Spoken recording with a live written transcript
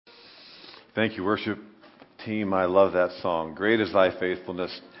Thank you, worship team. I love that song. Great is thy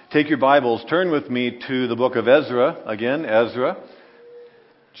faithfulness. Take your Bibles, turn with me to the book of Ezra. Again, Ezra,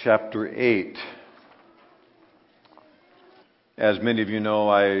 chapter 8. As many of you know,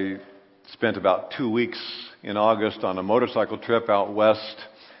 I spent about 2 weeks in August on a motorcycle trip out west,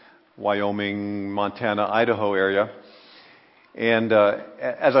 Wyoming, Montana, Idaho area. And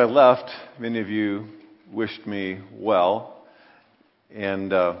as I left, many of you wished me well.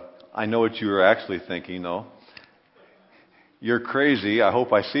 And I know what you were actually thinking, though. You're crazy. I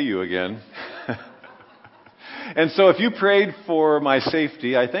hope I see you again. And so if you prayed for my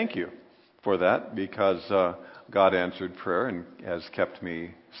safety, I thank you for that, because God answered prayer and has kept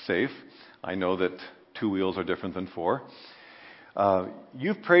me safe. I know that 2 wheels are different than 4.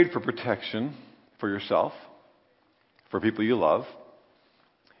 You've prayed for protection for yourself, for people you love.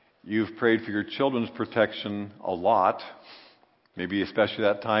 You've prayed for your children's protection a lot. Maybe especially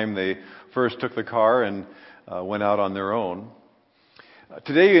that time they first took the car and went out on their own.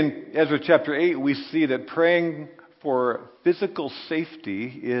 Today in Ezra chapter 8, we see that praying for physical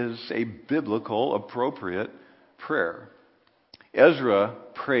safety is a biblical, appropriate prayer. Ezra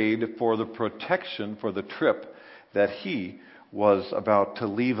prayed for the protection for the trip that he was about to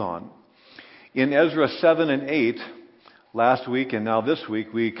leave on. In Ezra 7 and 8, last week and now this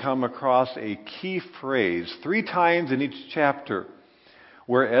week, we come across a key phrase 3 times in each chapter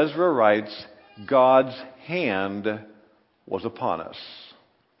where Ezra writes, God's hand was upon us.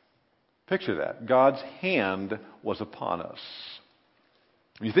 Picture that. God's hand was upon us.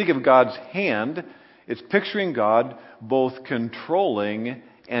 When you think of God's hand, it's picturing God both controlling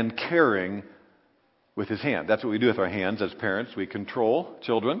and caring with His hand. That's what we do with our hands as parents. We control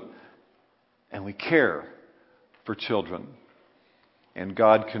children and we care for children. And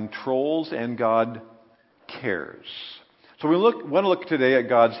God controls and God cares. So we want to look today at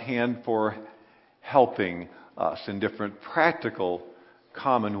God's hand for helping us in different practical,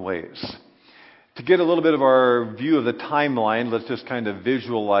 common ways. To get a little bit of our view of the timeline, let's just kind of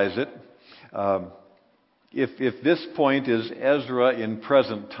visualize it. If this point is Ezra in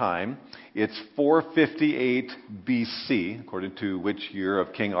present time, it's 458 BC, according to which year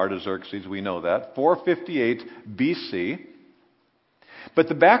of King Artaxerxes we know that. 458 BC. But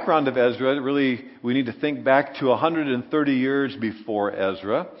the background of Ezra, really, we need to think back to 130 years before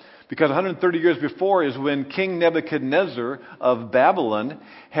Ezra, because 130 years before is when King Nebuchadnezzar of Babylon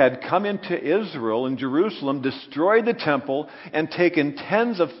had come into Israel and Jerusalem, destroyed the temple, and taken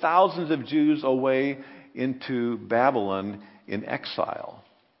tens of thousands of Jews away into Babylon in exile.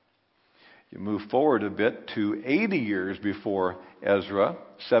 You move forward a bit to 80 years before Ezra,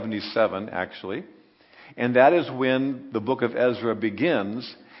 77 actually, and that is when the book of Ezra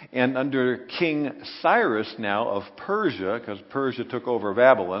begins. And under King Cyrus now of Persia, because Persia took over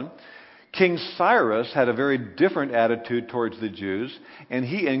Babylon, King Cyrus had a very different attitude towards the Jews, and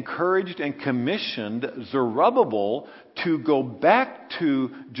he encouraged and commissioned Zerubbabel to go back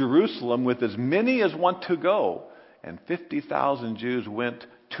to Jerusalem with as many as want to go. And 50,000 Jews went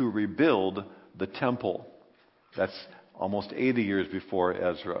to rebuild the temple. That's almost 80 years before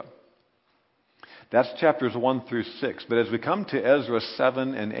Ezra. That's chapters 1 through 6. But as we come to Ezra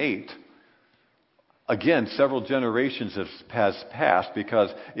 7 and 8, again, several generations has passed, because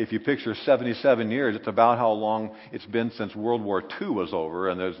if you picture 77 years, it's about how long it's been since World War II was over,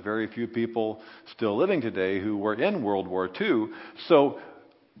 and there's very few people still living today who were in World War II. So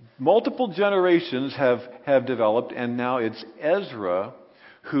multiple generations have developed, and now it's Ezra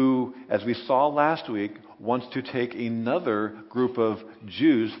who, as we saw last week, wants to take another group of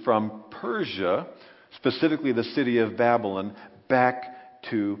Jews from Persia, specifically the city of Babylon, back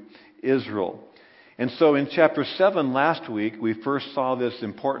to Israel. And so in chapter 7 last week, we first saw this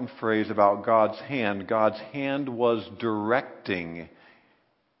important phrase about God's hand. God's hand was directing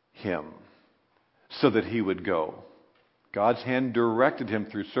him so that he would go. God's hand directed him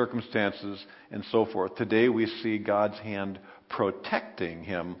through circumstances and so forth. Today we see God's hand protecting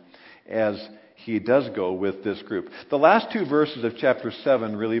him as he does go with this group. The last 2 verses of chapter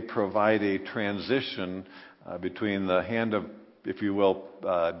 7 really provide a transition between the hand of, if you will,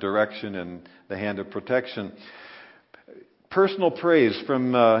 direction and the hand of protection. Personal praise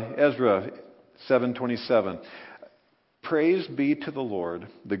from Ezra 7:27. Praise be to the Lord,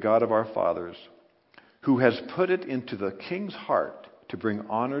 the God of our fathers, who has put it into the king's heart to bring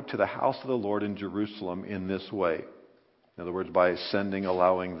honor to the house of the Lord in Jerusalem in this way. In other words, by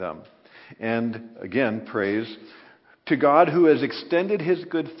allowing them. And again, praise to God who has extended his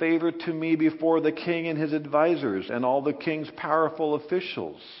good favor to me before the king and his advisors and all the king's powerful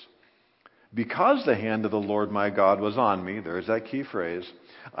officials. Because the hand of the Lord my God was on me, there's that key phrase,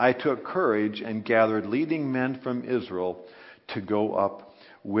 I took courage and gathered leading men from Israel to go up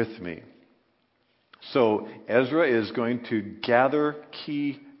with me. So Ezra is going to gather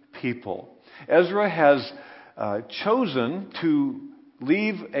key people. Ezra has chosen to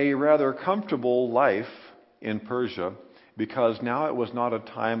leave a rather comfortable life in Persia because now it was not a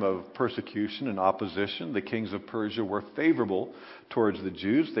time of persecution and opposition. The kings of Persia were favorable towards the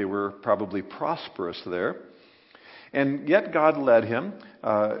Jews. They were probably prosperous there. And yet God led him.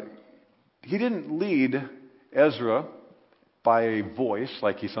 He didn't lead Ezra by a voice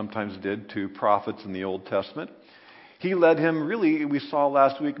like he sometimes did to prophets in the Old Testament. He led him, really, we saw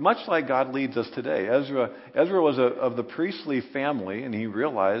last week, much like God leads us today. Ezra was of the priestly family, and he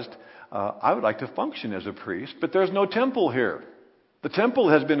realized, I would like to function as a priest, but there's no temple here. The temple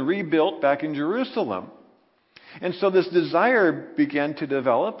has been rebuilt back in Jerusalem. And so this desire began to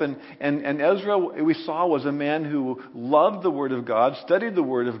develop, and Ezra, we saw, was a man who loved the Word of God, studied the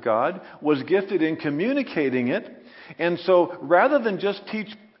Word of God, was gifted in communicating it. And so rather than just teach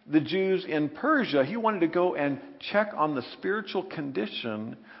the Jews in Persia, he wanted to go and check on the spiritual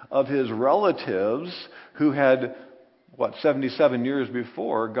condition of his relatives who had, 77 years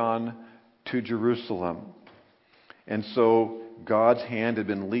before gone to Jerusalem. And so God's hand had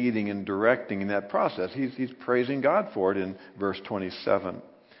been leading and directing in that process. He's praising God for it in verse 27.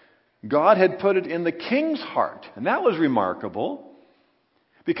 God had put it in the king's heart, and that was remarkable.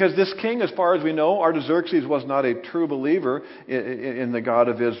 Because this king, as far as we know, Artaxerxes was not a true believer in the God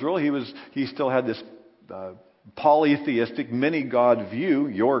of Israel. He still had this polytheistic, many-God view,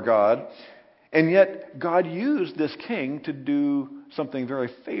 your God. And yet, God used this king to do something very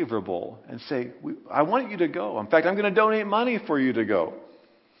favorable and say, I want you to go. In fact, I'm going to donate money for you to go.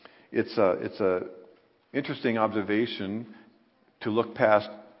 It's a interesting observation to look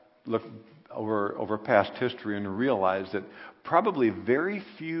over past history and realize that probably very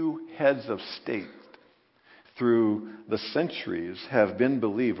few heads of state through the centuries have been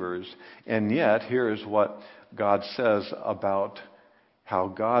believers, and yet here is what God says about how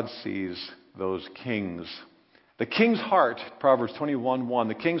God sees those kings. The king's heart, Proverbs 21:1,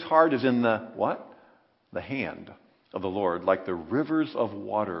 the king's heart is in the what? The hand of the Lord. Like the rivers of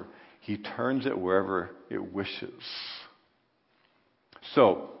water, he turns it wherever it wishes.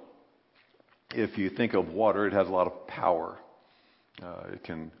 So, if you think of water, it has a lot of power. It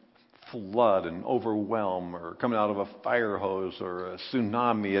can flood and overwhelm, or come out of a fire hose or a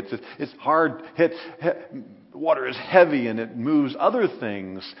tsunami. It's hard. Water is heavy and it moves other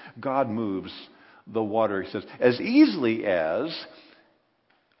things. God moves the water, he says, as easily as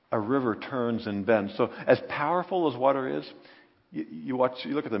a river turns and bends. So as powerful as water is, you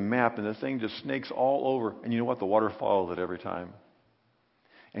look at the map and the thing just snakes all over, and you know what? The water follows it every time.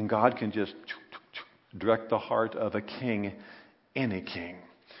 And God can just direct the heart of a king, any king.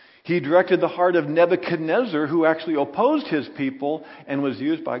 He directed the heart of Nebuchadnezzar, who actually opposed his people and was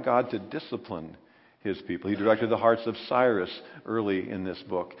used by God to discipline his people. He directed the hearts of Cyrus early in this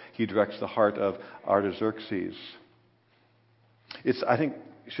book. He directs the heart of Artaxerxes. I think,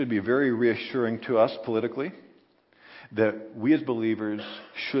 should be very reassuring to us politically that we as believers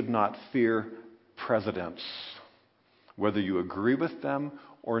should not fear presidents. Whether you agree with them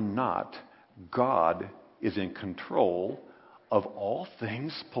or not, God is in control of all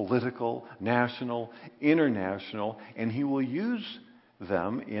things political, national, international, and he will use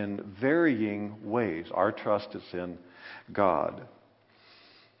them in varying ways. Our trust is in God.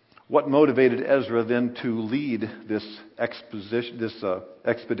 What motivated Ezra then to lead this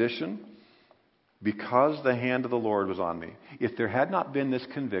expedition? Because the hand of the Lord was on me. If there had not been this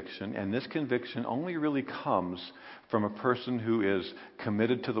conviction, and this conviction only really comes from a person who is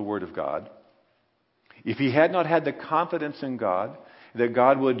committed to the Word of God, if he had not had the confidence in God, that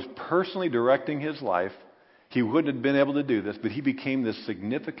God was personally directing his life, he wouldn't have been able to do this, but he became this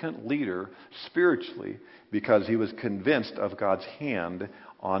significant leader spiritually because he was convinced of God's hand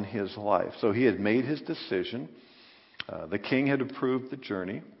on his life. So he had made his decision. The king had approved the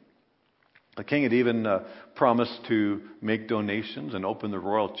journey. The king had even promised to make donations and open the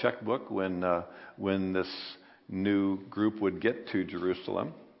royal checkbook when this new group would get to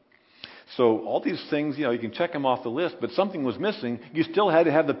Jerusalem. So all these things, you can check them off the list, but something was missing. You still had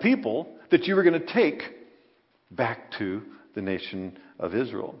to have the people that you were going to take back to the nation of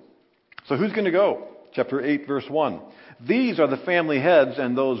Israel. So who's going to go? Chapter 8, verse 1. These are the family heads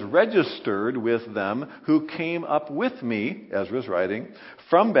and those registered with them who came up with me, Ezra's writing,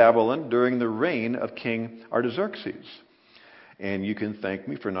 from Babylon during the reign of King Artaxerxes. And you can thank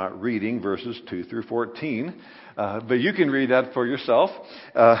me for not reading verses 2 through 14, but you can read that for yourself.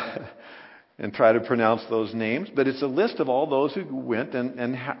 and try to pronounce those names. But it's a list of all those who went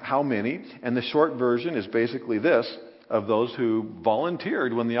and how many. And the short version is basically this, of those who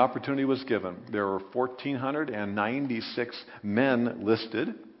volunteered when the opportunity was given. There were 1,496 men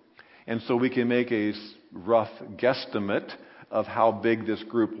listed. And so we can make a rough guesstimate of how big this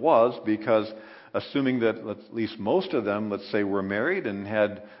group was, because assuming that at least most of them, let's say, were married and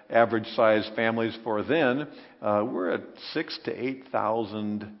had average-sized families for then, we're at 6,000 to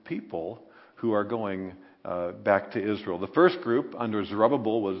 8,000 people who are going back to Israel. The first group under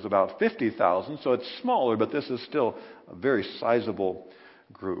Zerubbabel was about 50,000, so it's smaller, but this is still a very sizable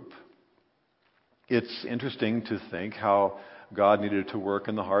group. It's interesting to think how God needed to work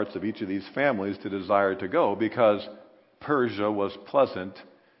in the hearts of each of these families to desire to go, because Persia was pleasant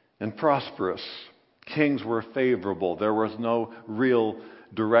and prosperous. Kings were favorable. There was no real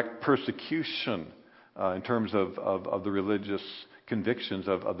direct persecution in terms of the religious convictions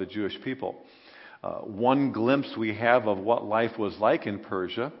of the Jewish people. One glimpse we have of what life was like in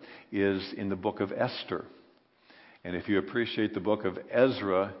Persia is in the book of Esther. And if you appreciate the book of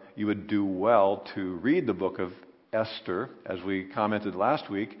Ezra, you would do well to read the book of Esther. As we commented last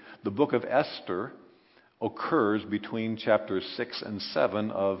week, the book of Esther occurs between chapters 6 and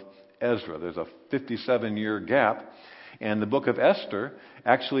 7 of Ezra. There's a 57-year gap. And the book of Esther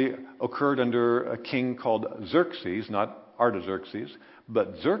actually occurred under a king called Xerxes, not Artaxerxes,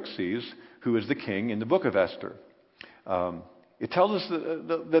 but Xerxes, who is the king in the book of Esther. It tells us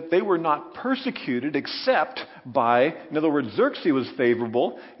that they were not persecuted except by, in other words, Xerxes was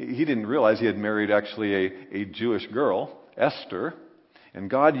favorable. He didn't realize he had married actually a Jewish girl, Esther. And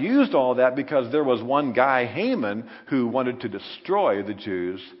God used all that because there was one guy, Haman, who wanted to destroy the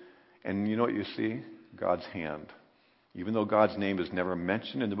Jews. And you know what you see? God's hand. Even though God's name is never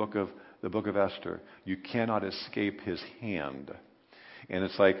mentioned in the book of Esther, you cannot escape his hand. And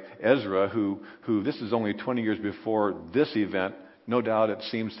it's like Ezra, who this is only 20 years before this event. No doubt it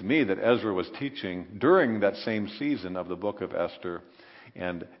seems to me that Ezra was teaching during that same season of the book of Esther.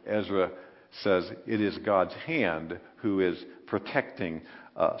 And Ezra says it is God's hand who is protecting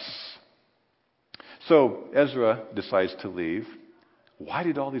us. So Ezra decides to leave. Why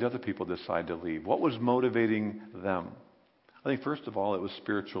did all these other people decide to leave? What was motivating them? I think first of all it was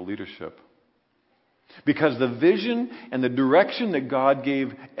spiritual leadership. Because the vision and the direction that God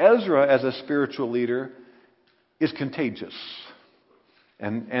gave Ezra as a spiritual leader is contagious.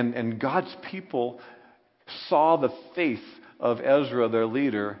 And God's people saw the faith of Ezra, their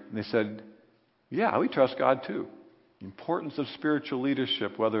leader, and they said, yeah, we trust God too. The importance of spiritual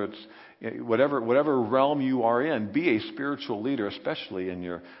leadership, whether it's whatever realm you are in, be a spiritual leader, especially in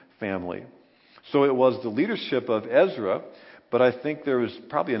your family. So it was the leadership of Ezra, but I think there was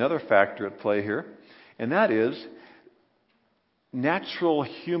probably another factor at play here. And that is, natural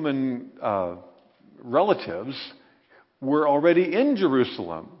human relatives were already in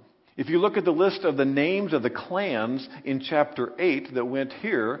Jerusalem. If you look at the list of the names of the clans in chapter 8 that went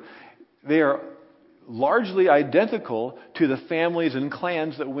here, they are largely identical to the families and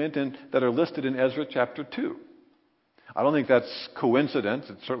clans that went in, that are listed in Ezra chapter 2. I don't think that's coincidence.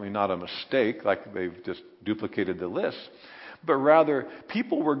 It's certainly not a mistake, like they've just duplicated the list. But rather,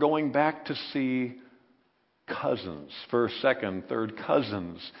 people were going back to see cousins, first, second, third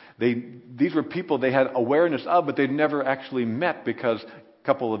cousins. These were people they had awareness of, but they'd never actually met because a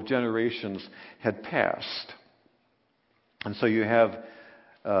couple of generations had passed. And so you have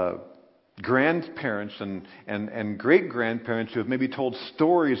grandparents and great-grandparents who have maybe told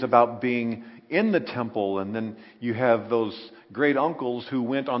stories about being in the temple, and then you have those great uncles who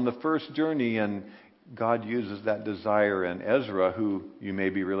went on the first journey, and God uses that desire, and Ezra, who you may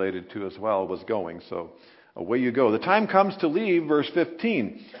be related to as well, was going. So away you go. The time comes to leave, verse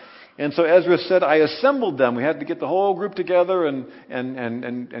 15. And so Ezra said, I assembled them. We had to get the whole group together and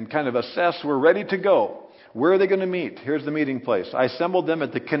kind of assess. We're ready to go. Where are they going to meet? Here's the meeting place. I assembled them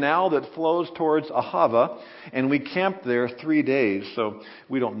at the canal that flows towards Ahava, and we camped there 3 days. So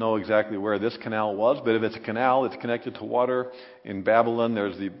we don't know exactly where this canal was, but if it's a canal, it's connected to water. In Babylon,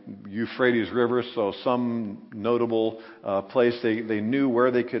 there's the Euphrates River, so some notable place. They knew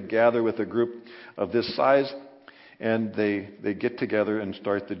where they could gather with a group of this size, and they get together and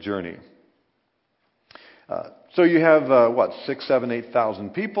start the journey. So you have, 6, 7,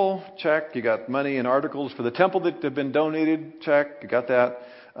 8,000 people, check. You got money and articles for the temple that have been donated, check. You got that.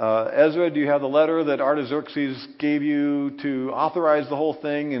 Ezra, do you have the letter that Artaxerxes gave you to authorize the whole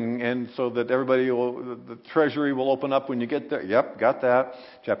thing and so that the treasury will open up when you get there? Yep, got that.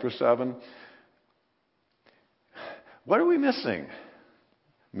 Chapter 7. What are we missing?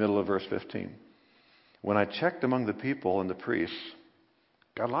 Middle of verse 15. When I checked among the people and the priests,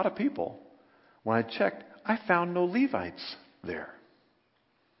 got a lot of people, When I checked, I found no Levites there.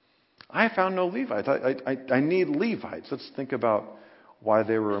 I found no Levites. I need Levites. Let's think about why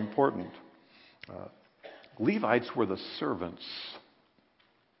they were important. Levites were the servants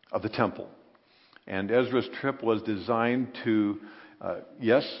of the temple. And Ezra's trip was designed to,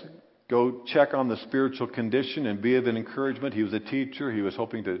 yes, go check on the spiritual condition and be of an encouragement. He was a teacher. He was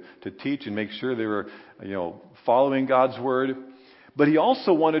hoping to teach and make sure they were, following God's word. But he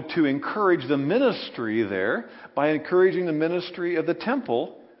also wanted to encourage the ministry there by encouraging the ministry of the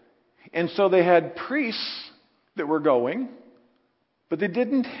temple. And so they had priests that were going, but they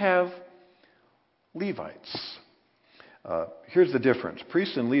didn't have Levites. Here's the difference.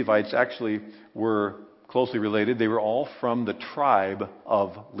 Priests and Levites actually were closely related. They were all from the tribe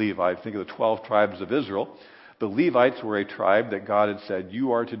of Levi. Think of the 12 tribes of Israel. The Levites were a tribe that God had said,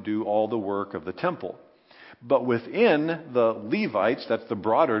 you are to do all the work of the temple. But within the Levites, that's the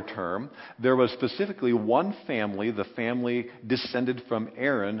broader term, there was specifically one family, the family descended from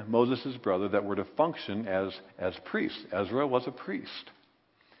Aaron, Moses' brother, that were to function as priests. Ezra was a priest.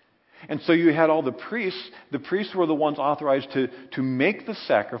 And so you had all the priests. The priests were the ones authorized to make the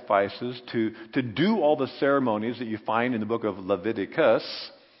sacrifices, to do all the ceremonies that you find in the book of Leviticus.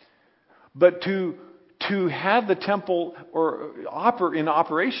 But to have the temple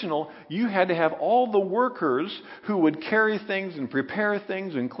operational, you had to have all the workers who would carry things and prepare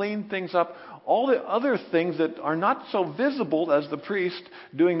things and clean things up, all the other things that are not so visible as the priest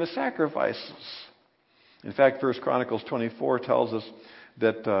doing the sacrifices. In fact, 1 Chronicles 24 tells us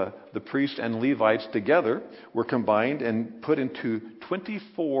that the priests and Levites together were combined and put into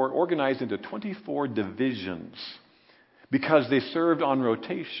organized into 24 divisions, because they served on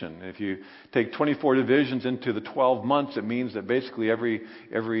rotation. If you take 24 divisions into the 12 months, it means that basically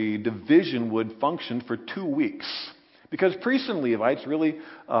every division would function for 2 weeks. Because priests and Levites really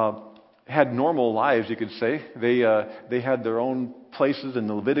had normal lives, you could say. They had their own places in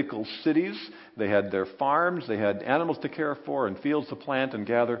the Levitical cities. They had their farms. They had animals to care for and fields to plant and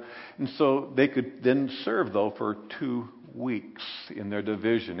gather. And so they could then serve, though, for 2 weeks in their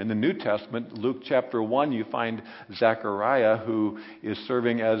division. In the New Testament, Luke chapter 1, you find Zechariah, who is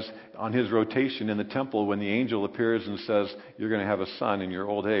serving on his rotation in the temple when the angel appears and says, you're going to have a son in your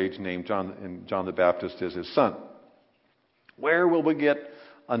old age named John, and John the Baptist is his son. Where will we get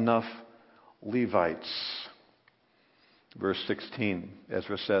enough Levites? Verse 16,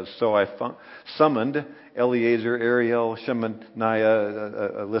 Ezra says, so I summoned Eleazar, Ariel,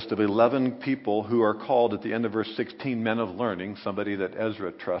 Shemaiah, a list of 11 people who are called at the end of verse 16 men of learning, somebody that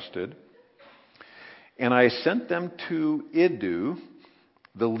Ezra trusted. And I sent them to Iddo,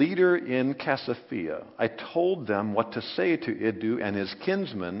 the leader in Cassiophia. I told them what to say to Iddo and his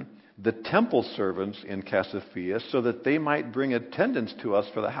kinsmen, the temple servants in Cassiophia, so that they might bring attendance to us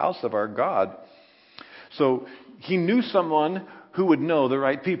for the house of our God. So he knew someone who would know the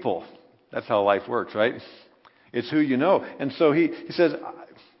right people. That's how life works, right? It's who you know. And so he says,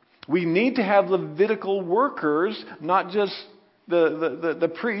 we need to have Levitical workers, not just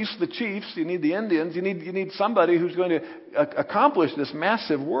the priests, the chiefs. You need the Indians. You need somebody who's going to accomplish this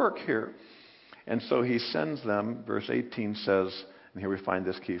massive work here. And so he sends them. Verse 18 says, and here we find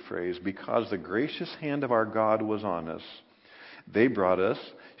this key phrase, because the gracious hand of our God was on us, they brought us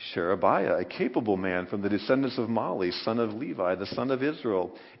Sherebiah, a capable man from the descendants of Mali, son of Levi, the son of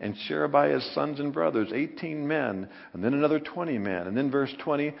Israel, and Sherebiah's sons and brothers, 18 men, and then another 20 men. And then verse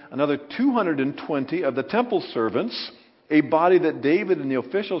 20, another 220 of the temple servants, a body that David and the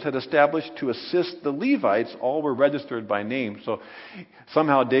officials had established to assist the Levites. All were registered by name. So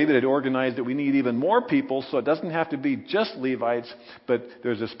somehow David had organized that we need even more people, so it doesn't have to be just Levites, but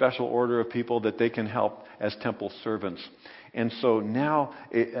there's a special order of people that they can help as temple servants. And so now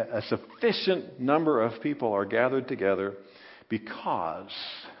a sufficient number of people are gathered together because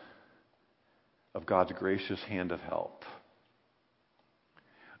of God's gracious hand of help.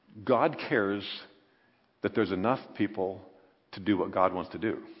 God cares that there's enough people to do what God wants to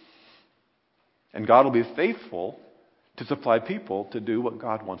do. And God will be faithful to supply people to do what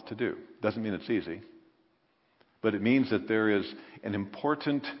God wants to do. Doesn't mean it's easy, but it means that there is an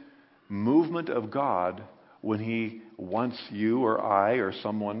important movement of God when He wants you or I or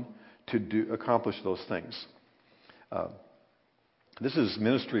someone to accomplish those things. This is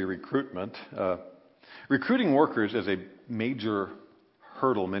ministry recruitment. Recruiting workers is a major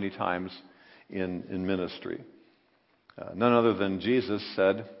hurdle many times in ministry. None other than Jesus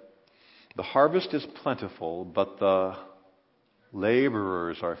said, the harvest is plentiful, but the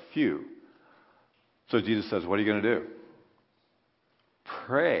laborers are few. So Jesus says, what are you going to do?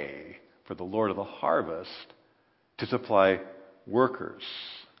 Pray for the Lord of the harvest to supply workers.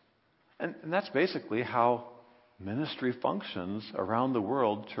 And that's basically how ministry functions around the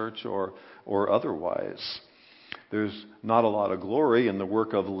world, church or otherwise. There's not a lot of glory in the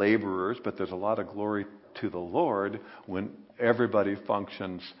work of laborers, but there's a lot of glory to the Lord when everybody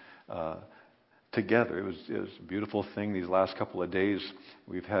functions together. It was a beautiful thing these last couple of days.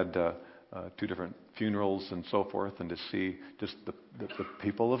 We've had 2 different funerals and so forth, and to see just the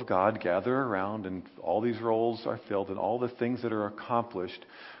people of God gather around, and all these roles are filled, and all the things that are accomplished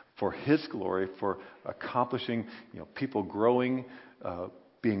for His glory, for accomplishing, people growing,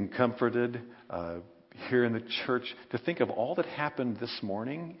 being comforted here in the church. To think of all that happened this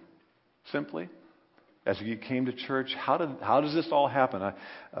morning, simply, as you came to church, how does this all happen?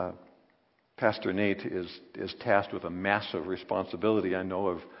 Pastor Nate is tasked with a massive responsibility, I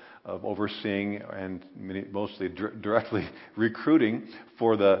know, of overseeing and mostly directly recruiting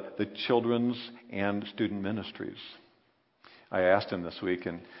for the children's and student ministries. I asked him this week,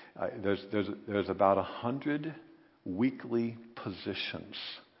 and there's about 100 weekly positions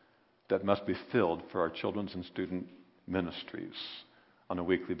that must be filled for our children's and student ministries on a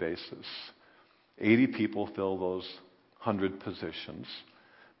weekly basis. 80 people fill those 100 positions,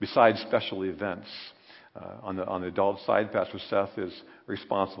 besides special events. On the adult side, Pastor Seth is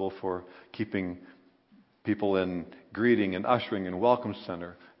responsible for keeping people in greeting and ushering and welcome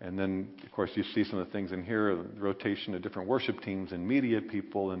center. And then, of course, you see some of the things in here, the rotation of different worship teams and media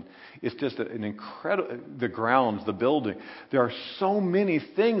people. And it's just an incredible, the grounds, the building. There are so many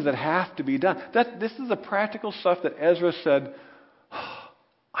things that have to be done. This is the practical stuff that Ezra said,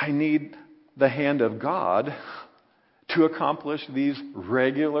 I need the hand of God to accomplish these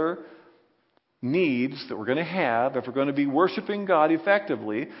regular needs that we're going to have if we're going to be worshiping God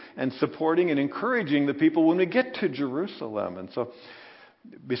effectively and supporting and encouraging the people when we get to Jerusalem. And so,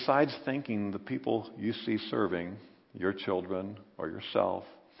 besides thanking the people you see serving, your children or yourself,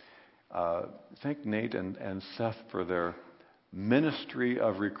 thank Nate and Seth for their ministry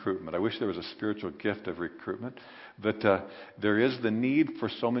of recruitment. I wish there was a spiritual gift of recruitment, but there is the need for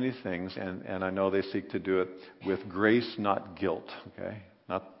so many things, and I know they seek to do it with grace, not guilt, okay?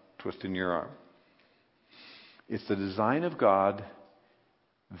 Not twisting your arm. It's the design of God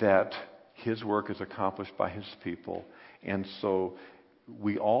that His work is accomplished by His people, and so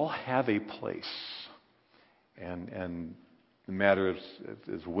we all have a place, and the matter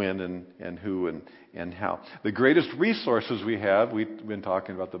is when and who and how. The greatest resources we have, we've been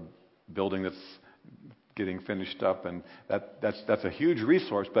talking about the building that's getting finished up, and that's a huge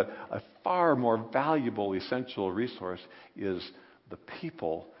resource, but a far more valuable, essential resource is the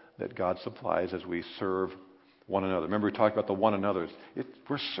people that God supplies as we serve one another. Remember, we talked about the one another's.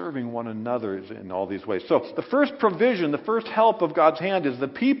 We're serving one another in all these ways. So the first provision, the first help of God's hand is the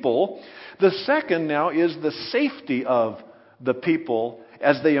people. The second now is the safety of the people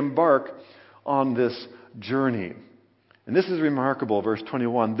as they embark on this journey. And this is remarkable, verse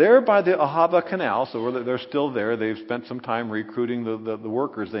 21. There by the Ahava Canal, so they're still there. They've spent some time recruiting the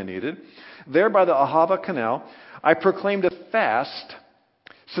workers they needed. There by the Ahava Canal, I proclaimed a fast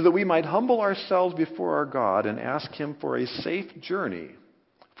so that we might humble ourselves before our God and ask Him for a safe journey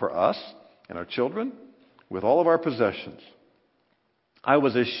for us and our children with all of our possessions. I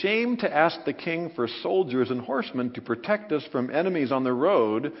was ashamed to ask the king for soldiers and horsemen to protect us from enemies on the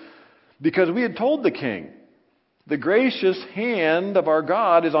road, because we had told the king, the gracious hand of our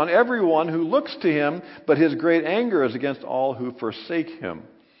God is on everyone who looks to Him, but His great anger is against all who forsake Him.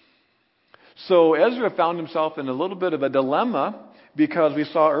 So Ezra found himself in a little bit of a dilemma, because we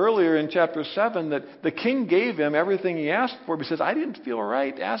saw earlier in chapter 7 that the king gave him everything he asked for. But he says, I didn't feel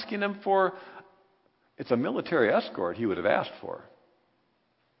right asking him for, it's a military escort he would have asked for.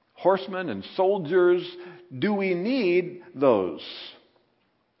 Horsemen and soldiers, do we need those?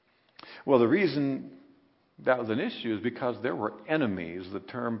 Well, the reason that was an issue is because there were enemies. The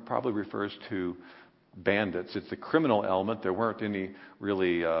term probably refers to bandits. It's the criminal element. There weren't any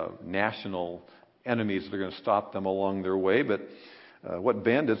really national enemies that are going to stop them along their way, but what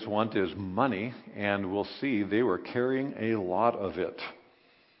bandits want is money, and we'll see they were carrying a lot of it.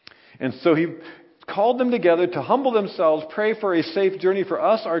 And so he called them together to humble themselves, pray for a safe journey for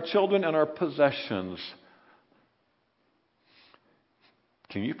us, our children, and our possessions.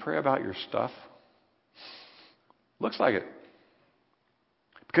 Can you pray about your stuff? Looks like it.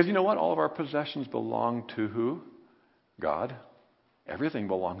 Because you know what? All of our possessions belong to who? God. Everything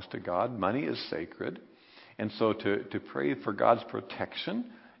belongs to God. Money is sacred. And so to pray for God's protection,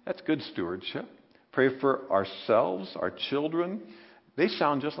 that's good stewardship. Pray for ourselves, our children. They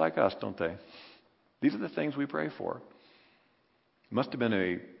sound just like us, don't they? These are the things we pray for. It must have been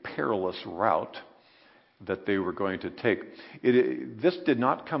a perilous route. that they were going to take. This did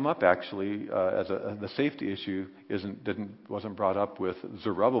not come up actually as the safety issue wasn't brought up with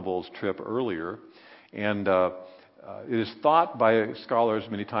Zerubbabel's trip earlier, and it is thought by scholars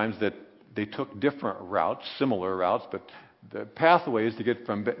many times that they took different routes, similar routes, but the pathways to get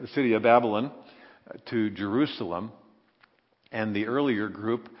from the city of Babylon to Jerusalem, and the earlier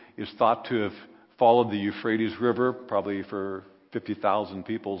group is thought to have followed the Euphrates River, probably for 50,000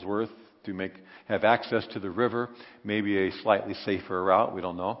 people's worth, to have access to the river, maybe a slightly safer route, we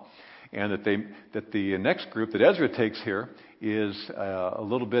don't know. And that the next group that Ezra takes here is a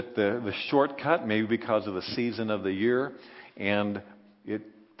little bit the shortcut, maybe because of the season of the year, and it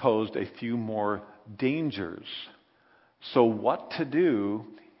posed a few more dangers. So what to do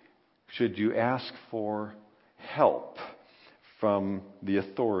should you ask for help from the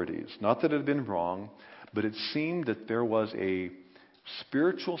authorities? Not that it had been wrong, but it seemed that there was a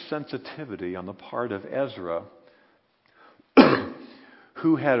spiritual sensitivity on the part of Ezra,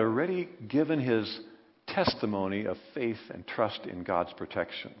 who had already given his testimony of faith and trust in God's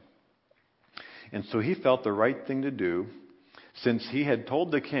protection. And so he felt the right thing to do, since he had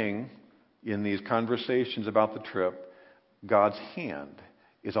told the king in these conversations about the trip, God's hand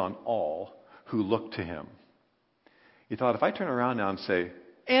is on all who look to him. He thought, if I turn around now and say,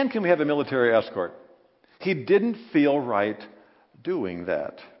 and can we have a military escort? He didn't feel right doing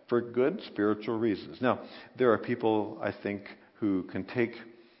that for good spiritual reasons. Now, there are people, I think, who can take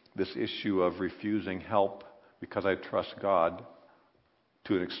this issue of refusing help because I trust God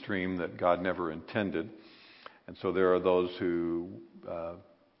to an extreme that God never intended. And so there are those who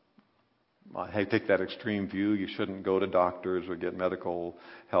take that extreme view. You shouldn't go to doctors or get medical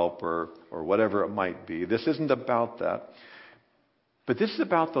help or whatever it might be. This isn't about that. But this is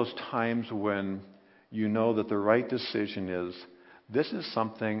about those times when you know that the right decision is, this is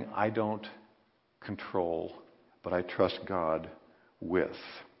something I don't control, but I trust God with.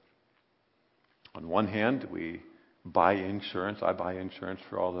 On one hand, we buy insurance. I buy insurance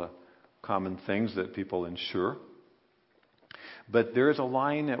for all the common things that people insure. But there is a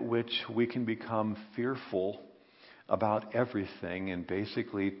line at which we can become fearful about everything and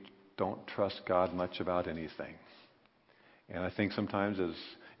basically don't trust God much about anything. And I think sometimes as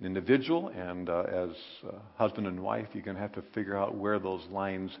an individual and as husband and wife, you're going to have to figure out where those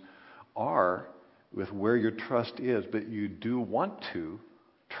lines are with where your trust is. But you do want to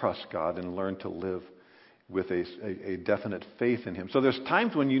trust God and learn to live with a definite faith in Him. So there's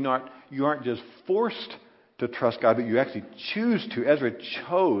times when you aren't just forced to trust God, but you actually choose to. Ezra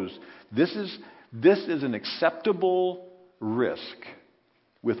chose. This is an acceptable risk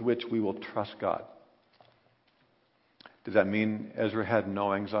with which we will trust God. Does that mean Ezra had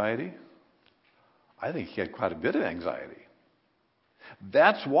no anxiety? I think he had quite a bit of anxiety.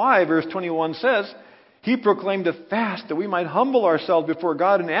 That's why verse 21 says, he proclaimed a fast that we might humble ourselves before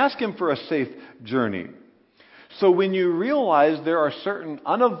God and ask Him for a safe journey. So when you realize there are certain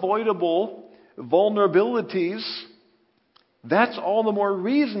unavoidable vulnerabilities, that's all the more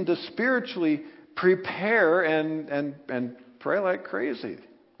reason to spiritually prepare and pray like crazy.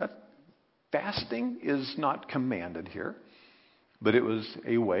 Fasting is not commanded here, but it was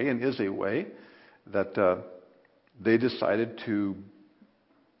a way and is a way that they decided to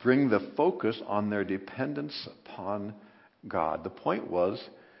bring the focus on their dependence upon God. The point was,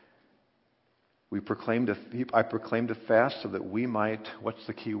 I proclaimed a fast so that we might, what's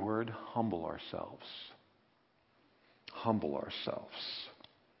the key word? Humble ourselves. Humble ourselves.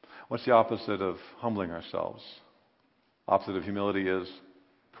 What's the opposite of humbling ourselves? Opposite of humility is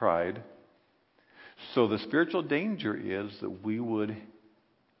pride. So the spiritual danger is that we would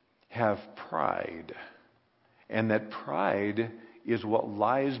have pride. And that pride is what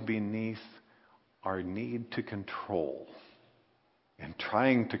lies beneath our need to control and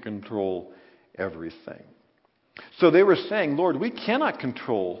trying to control everything. So they were saying, Lord, we cannot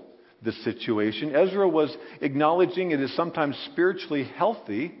control this situation. Ezra was acknowledging it is sometimes spiritually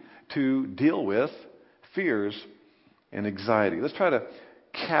healthy to deal with fears and anxiety. Let's try to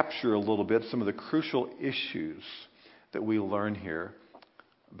capture a little bit some of the crucial issues that we learn here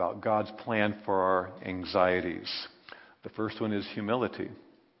about God's plan for our anxieties. The first one is humility.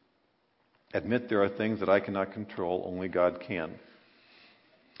 Admit there are things that I cannot control, only God can.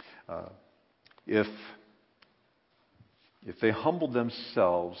 If they humbled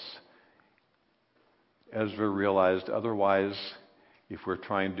themselves, Ezra realized otherwise, if we're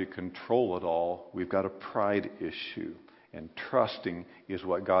trying to control it all, we've got a pride issue. And trusting is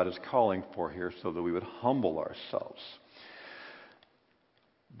what God is calling for here, so that we would humble ourselves.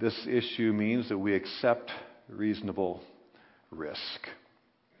 This issue means that we accept reasonable risk.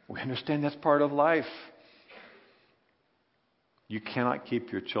 We understand that's part of life. You cannot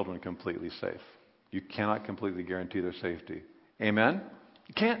keep your children completely safe. You cannot completely guarantee their safety. Amen?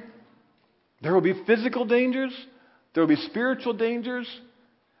 You can't. There will be physical dangers. There will be spiritual dangers.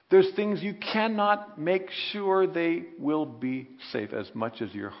 There's things you cannot make sure they will be safe as much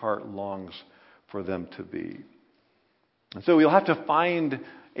as your heart longs for them to be. And so you'll have to find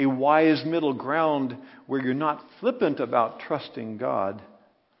a wise middle ground where you're not flippant about trusting God,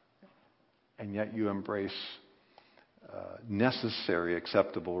 and yet you embrace necessary,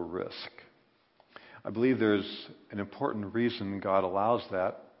 acceptable risk. I believe there's an important reason God allows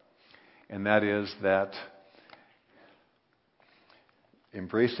that, and that is that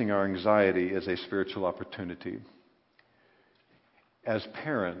embracing our anxiety is a spiritual opportunity. As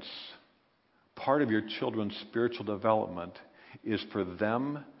parents, part of your children's spiritual development is for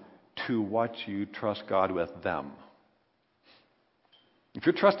them to watch you trust God with them. If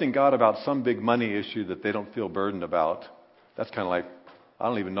you're trusting God about some big money issue that they don't feel burdened about, that's kind of like, I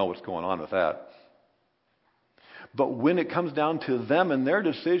don't even know what's going on with that. But when it comes down to them and their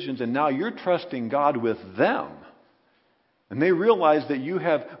decisions, and now you're trusting God with them, and they realize that you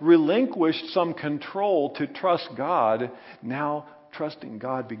have relinquished some control to trust God, now trusting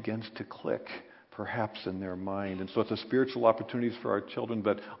God begins to click, perhaps in their mind. And so it's a spiritual opportunity for our children,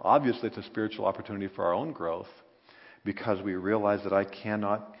 but obviously it's a spiritual opportunity for our own growth, because we realize that I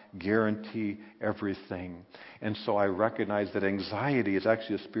cannot guarantee everything. And so I recognize that anxiety is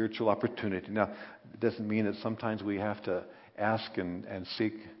actually a spiritual opportunity. Now, it doesn't mean that sometimes we have to ask and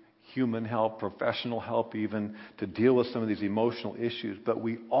seek human help, professional help even, to deal with some of these emotional issues. But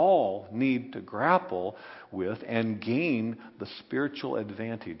we all need to grapple with and gain the spiritual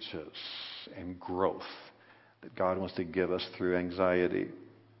advantages and growth that God wants to give us through anxiety.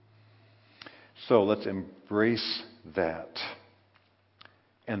 So let's embrace that.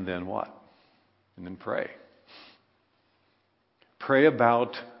 And then what? And then pray. Pray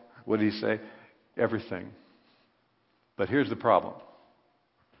about, what did he say? Everything. But here's the problem.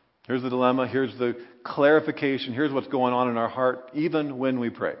 Here's the dilemma. Here's the clarification. Here's what's going on in our heart, even when we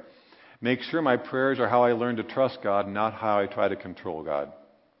pray. Make sure my prayers are how I learn to trust God, not how I try to control God.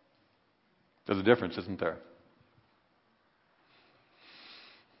 There's a difference, isn't there?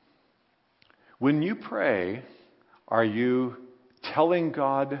 When you pray, are you telling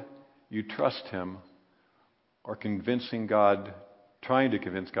God you trust Him, or convincing God, trying to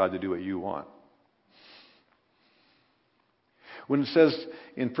convince God to do what you want? When it says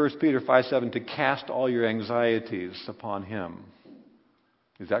in 1 Peter 5:7 to cast all your anxieties upon Him,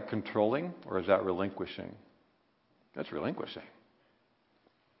 is that controlling or is that relinquishing? That's relinquishing.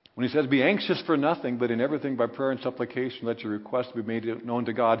 When he says, be anxious for nothing, but in everything by prayer and supplication, let your requests be made known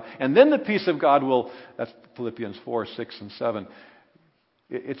to God. And then the peace of God will, that's Philippians 4:6 and 7.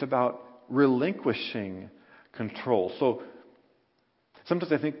 It's about relinquishing control. So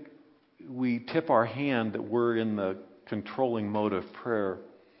sometimes I think we tip our hand that we're in the controlling mode of prayer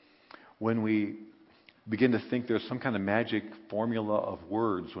when we begin to think there's some kind of magic formula of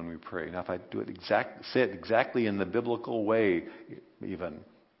words when we pray. Now, if I do it say it exactly in the biblical way, even,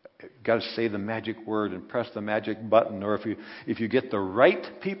 got to say the magic word and press the magic button, or if you get the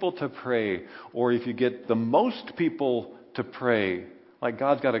right people to pray, or if you get the most people to pray, like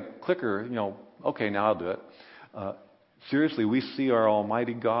God's got a clicker, okay, now I'll do it. Seriously, we see our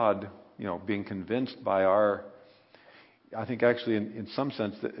Almighty God, being convinced by our. I think actually, in some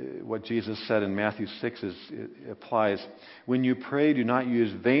sense, what Jesus said in Matthew 6 it applies. When you pray, do not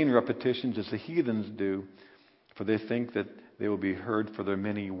use vain repetitions as the heathens do, for they think that they will be heard for their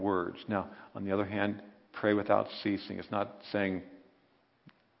many words. Now, on the other hand, pray without ceasing. It's not saying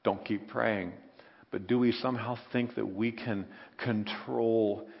don't keep praying. But do we somehow think that we can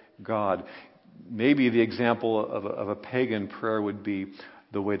control God? Maybe the example of a pagan prayer would be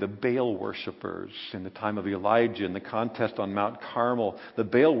the way the Baal worshippers in the time of Elijah in the contest on Mount Carmel, the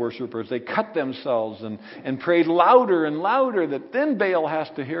Baal worshippers, they cut themselves and prayed louder and louder that then Baal has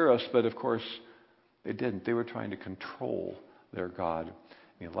to hear us. But of course, they didn't. They were trying to control their God.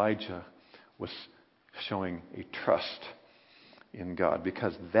 And Elijah was showing a trust in God,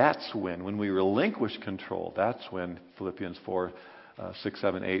 because that's when we relinquish control, that's when Philippians 4:6,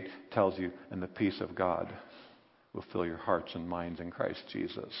 7, 8 tells you, and the peace of God will fill your hearts and minds in Christ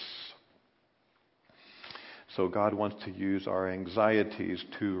Jesus. So God wants to use our anxieties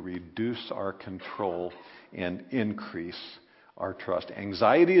to reduce our control and increase our trust.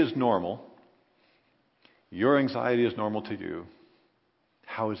 Anxiety is normal. Your anxiety is normal to you.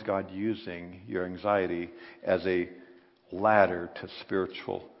 How is God using your anxiety as a ladder to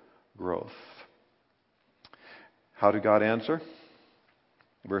spiritual growth? How did God answer?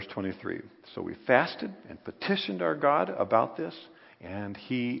 Verse 23. So we fasted and petitioned our God about this, and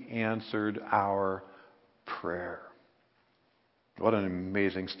He answered our prayer. What an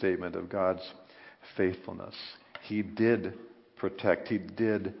amazing statement of God's faithfulness. He did protect. He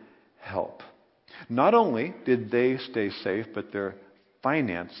did help. Not only did they stay safe, but their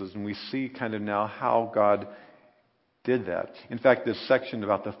finances, and we see kind of now how God did that. In fact, this section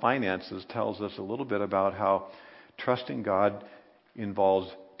about the finances tells us a little bit about how trusting God involves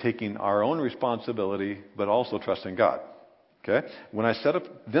taking our own responsibility, but also trusting God. Okay?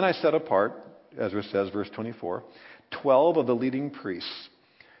 Then I set apart, Ezra says, verse 24, 12 of the leading priests,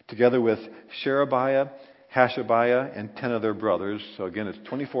 together with Sherebiah, Hashabiah, and 10 of their brothers. So again, it's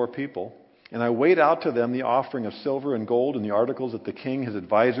 24 people. And I weighed out to them the offering of silver and gold and the articles that the king, his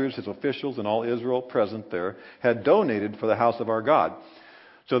advisors, his officials, and all Israel present there had donated for the house of our God.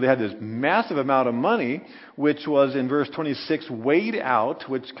 So they had this massive amount of money, which was in verse 26 weighed out,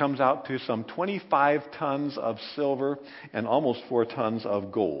 which comes out to some 25 tons of silver and almost 4 tons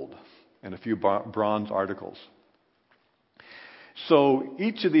of gold and a few bronze articles. So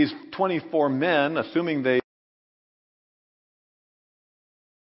each of these 24 men, assuming they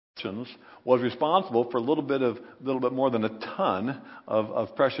was responsible for a little bit more than a ton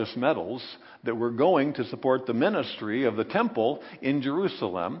of precious metals that were going to support the ministry of the temple in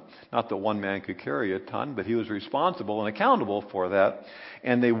Jerusalem. Not that one man could carry a ton, but he was responsible and accountable for that.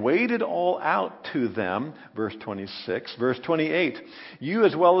 And they weighed it all out to them, verse 26. Verse 28, you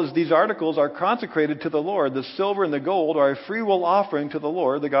as well as these articles are consecrated to the Lord. The silver and the gold are a freewill offering to the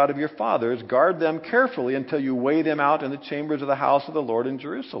Lord, the God of your fathers. Guard them carefully until you weigh them out in the chambers of the house of the Lord in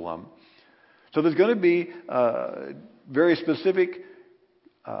Jerusalem. So there's going to be very specific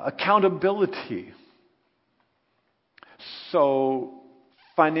accountability. So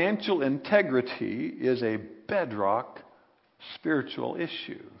financial integrity is a bedrock spiritual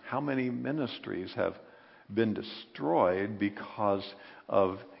issue. How many ministries have been destroyed because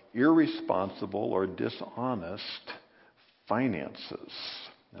of irresponsible or dishonest finances?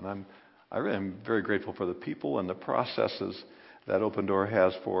 And I really am very grateful for the people and the processes that Open Door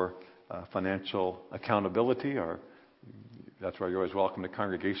has for financial accountability. That's why you're always welcome to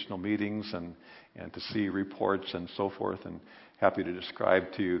congregational meetings and to see reports and so forth, and happy to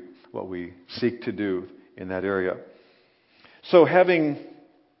describe to you what we seek to do in that area. So having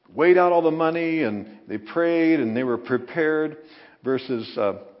weighed out all the money and they prayed and they were prepared, verses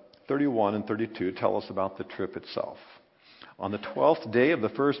 31 and 32 tell us about the trip itself. On the 12th day of the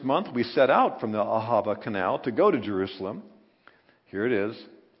first month, we set out from the Ahava Canal to go to Jerusalem. Here it is.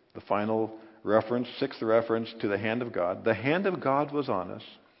 The final reference, sixth reference to the hand of God. The hand of God was on us,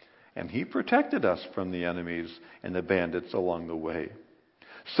 and He protected us from the enemies and the bandits along the way.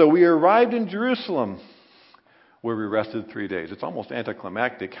 So we arrived in Jerusalem, where we rested 3 days. It's almost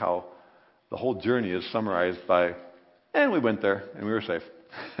anticlimactic how the whole journey is summarized by, and we went there, and we were safe.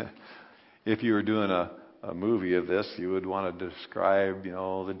 If you were doing a movie of this, you would want to describe,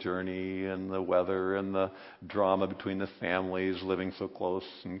 the journey and the weather and the drama between the families living so close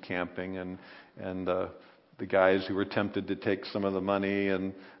and camping and the guys who were tempted to take some of the money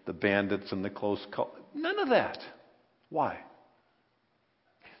and the bandits and the close call. None of that. Why?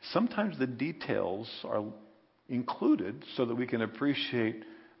 Sometimes the details are included so that we can appreciate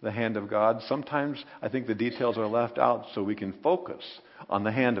the hand of God. Sometimes I think the details are left out so we can focus on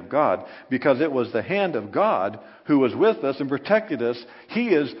the hand of God, because it was the hand of God who was with us and protected us. He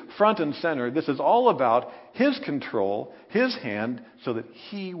is front and center. This is all about His control, His hand, so that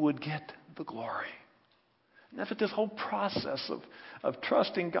He would get the glory. And that's what this whole process of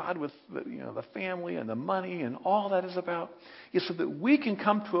trusting God with the family and the money and all that is about, is so that we can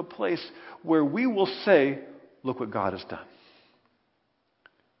come to a place where we will say, look what God has done.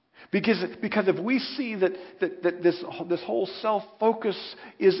 Because if we see that this whole self-focus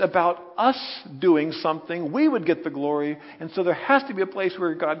is about us doing something, we would get the glory. And so there has to be a place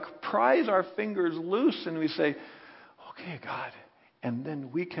where God pries our fingers loose and we say, okay, God. And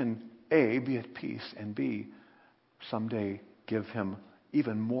then we can, A, be at peace, and B, someday give Him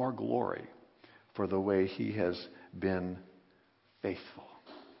even more glory for the way He has been faithful.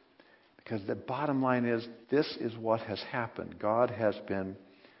 Because the bottom line is, this is what has happened. God has been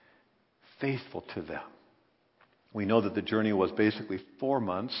faithful to them. We know that the journey was basically 4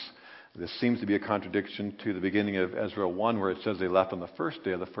 months. This seems to be a contradiction to the beginning of Ezra 1, where it says they left on the first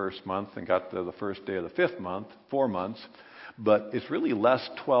day of the first month and got to the first day of the fifth month, 4 months. But it's really less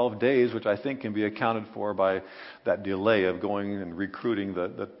 12 days, which I think can be accounted for by that delay of going and recruiting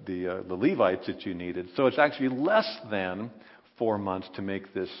the Levites that you needed. So it's actually less than 4 months to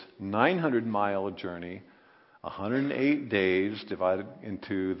make this 900-mile journey 108 days divided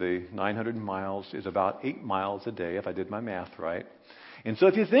into the 900 miles is about 8 miles a day, if I did my math right. And so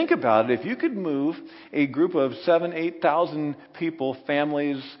if you think about it, if you could move a group of 7,000, 8,000 people,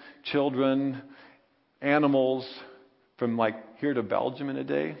 families, children, animals, from like here to Belgium in a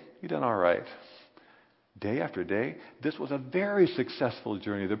day, you've done all right. Day after day, this was a very successful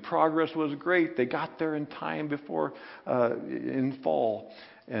journey. The progress was great. They got there in time before in fall.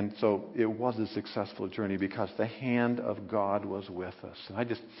 And so it was a successful journey because the hand of God was with us. And I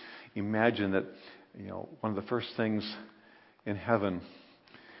just imagine that, one of the first things in heaven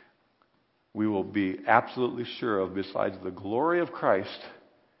we will be absolutely sure of, besides the glory of Christ,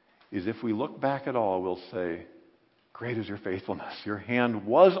 is if we look back at all, we'll say, great is your faithfulness. Your hand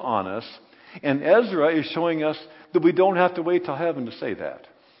was on us. And Ezra is showing us that we don't have to wait till heaven to say that.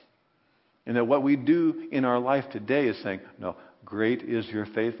 And that what we do in our life today is saying, no, great is your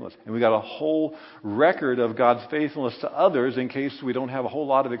faithfulness. And we got a whole record of God's faithfulness to others in case we don't have a whole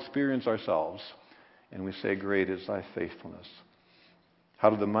lot of experience ourselves. And we say, great is thy faithfulness. How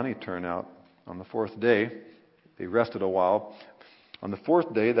did the money turn out? On the fourth day, they rested a while. On the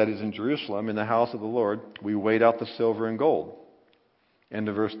fourth day, that is in Jerusalem, in the house of the Lord, we weighed out the silver and gold. End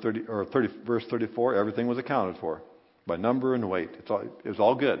of verse 34, everything was accounted for by number and weight. It was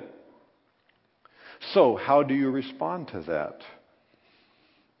all good. So, how do you respond to that?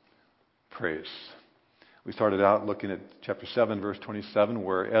 Praise. We started out looking at chapter 7, verse 27,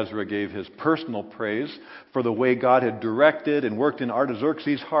 where Ezra gave his personal praise for the way God had directed and worked in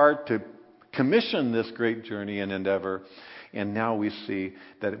Artaxerxes' heart to commission this great journey and endeavor. And now we see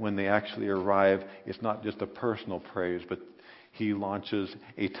that when they actually arrive, it's not just a personal praise, but he launches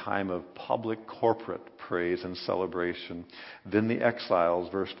a time of public corporate praise and celebration. Then the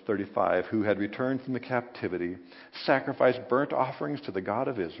exiles, verse 35, who had returned from the captivity, sacrificed burnt offerings to the God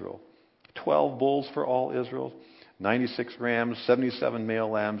of Israel. 12 bulls for all Israel, 96 rams, 77 male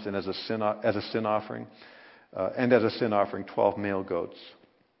lambs, and as a sin offering, 12 male goats.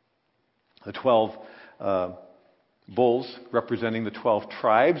 The 12 bulls representing the 12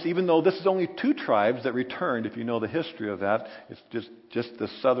 tribes, even though this is only 2 tribes that returned. If you know the history of that, it's just the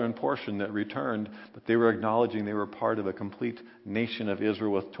southern portion that returned, but they were acknowledging they were part of a complete nation of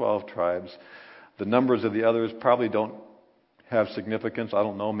Israel with 12 tribes. The numbers of the others probably don't have significance. I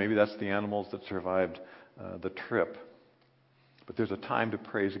don't know. Maybe that's the animals that survived the trip. But there's a time to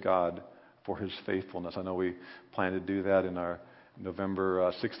praise God for His faithfulness. I know we plan to do that in our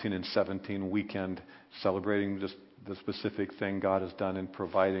November 16 and 17 weekend, celebrating just the specific thing God has done in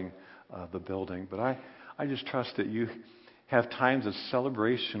providing the building. But I just trust that you have times of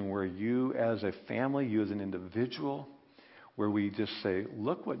celebration where you as a family, you as an individual, where we just say,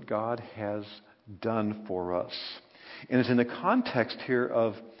 look what God has done for us. And it's in the context here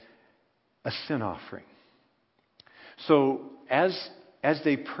of a sin offering. So as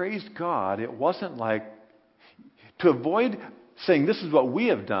they praised God, it wasn't like, to avoid saying this is what we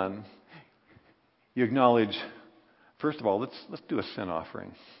have done, you acknowledge, first of all, let's do a sin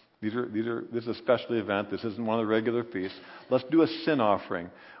offering. This is a special event. This isn't one of the regular feasts. Let's do a sin offering.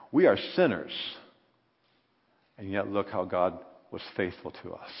 We are sinners. And yet look how God was faithful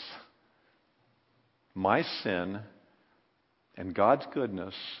to us. My sin and God's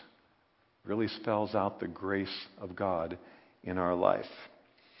goodness really spells out the grace of God in our life.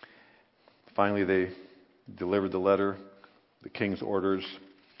 Finally, they delivered the letter, the king's orders,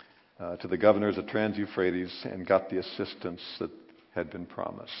 to the governors of Trans-Euphrates and got the assistance that had been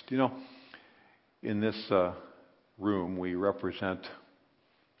promised. You know, in this room, we represent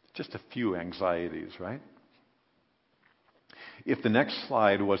just a few anxieties, right? If the next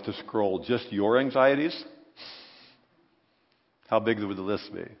slide was to scroll just your anxieties, how big would the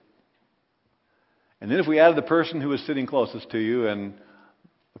list be? And then if we added the person who was sitting closest to you and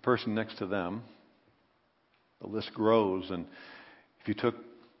the person next to them, the list grows. And if you took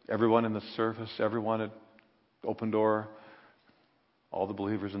everyone in the service, everyone at Open Door, all the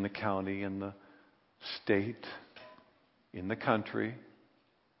believers in the county, in the state, in the country,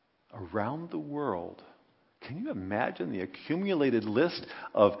 around the world, can you imagine the accumulated list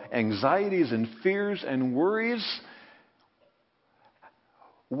of anxieties and fears and worries?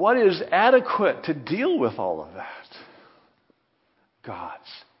 What is adequate to deal with all of that? God's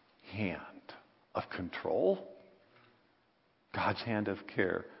hand of control. God's hand of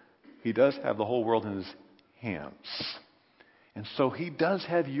care. He does have the whole world in His hands. And so He does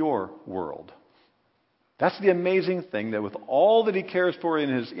have your world. That's the amazing thing, that with all that He cares for in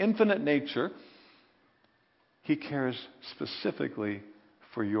His infinite nature, He cares specifically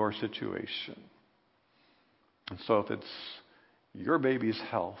for your situation. And so if it's your baby's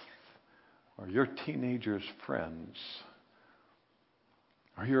health, or your teenager's friends,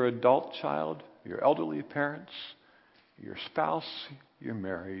 or your adult child, your elderly parents, your spouse, your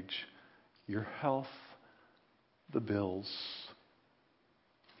marriage, your health, the bills,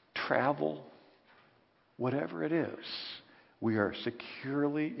 travel, whatever it is, we are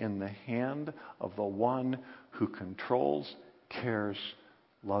securely in the hand of the one who controls, cares,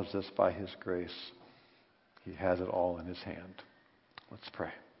 loves us by his grace. He has it all in his hand. Let's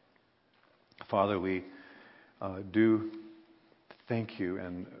pray. Father, we do thank you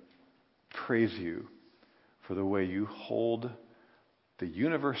and praise you for the way you hold the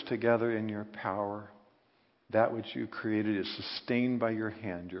universe together in your power. That which you created is sustained by your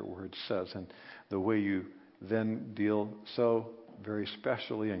hand, your word says, and the way you then deal so very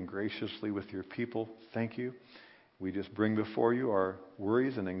specially and graciously with your people. Thank you. We just bring before you our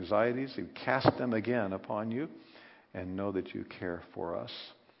worries and anxieties and cast them again upon you and know that you care for us.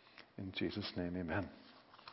 In Jesus' name, amen.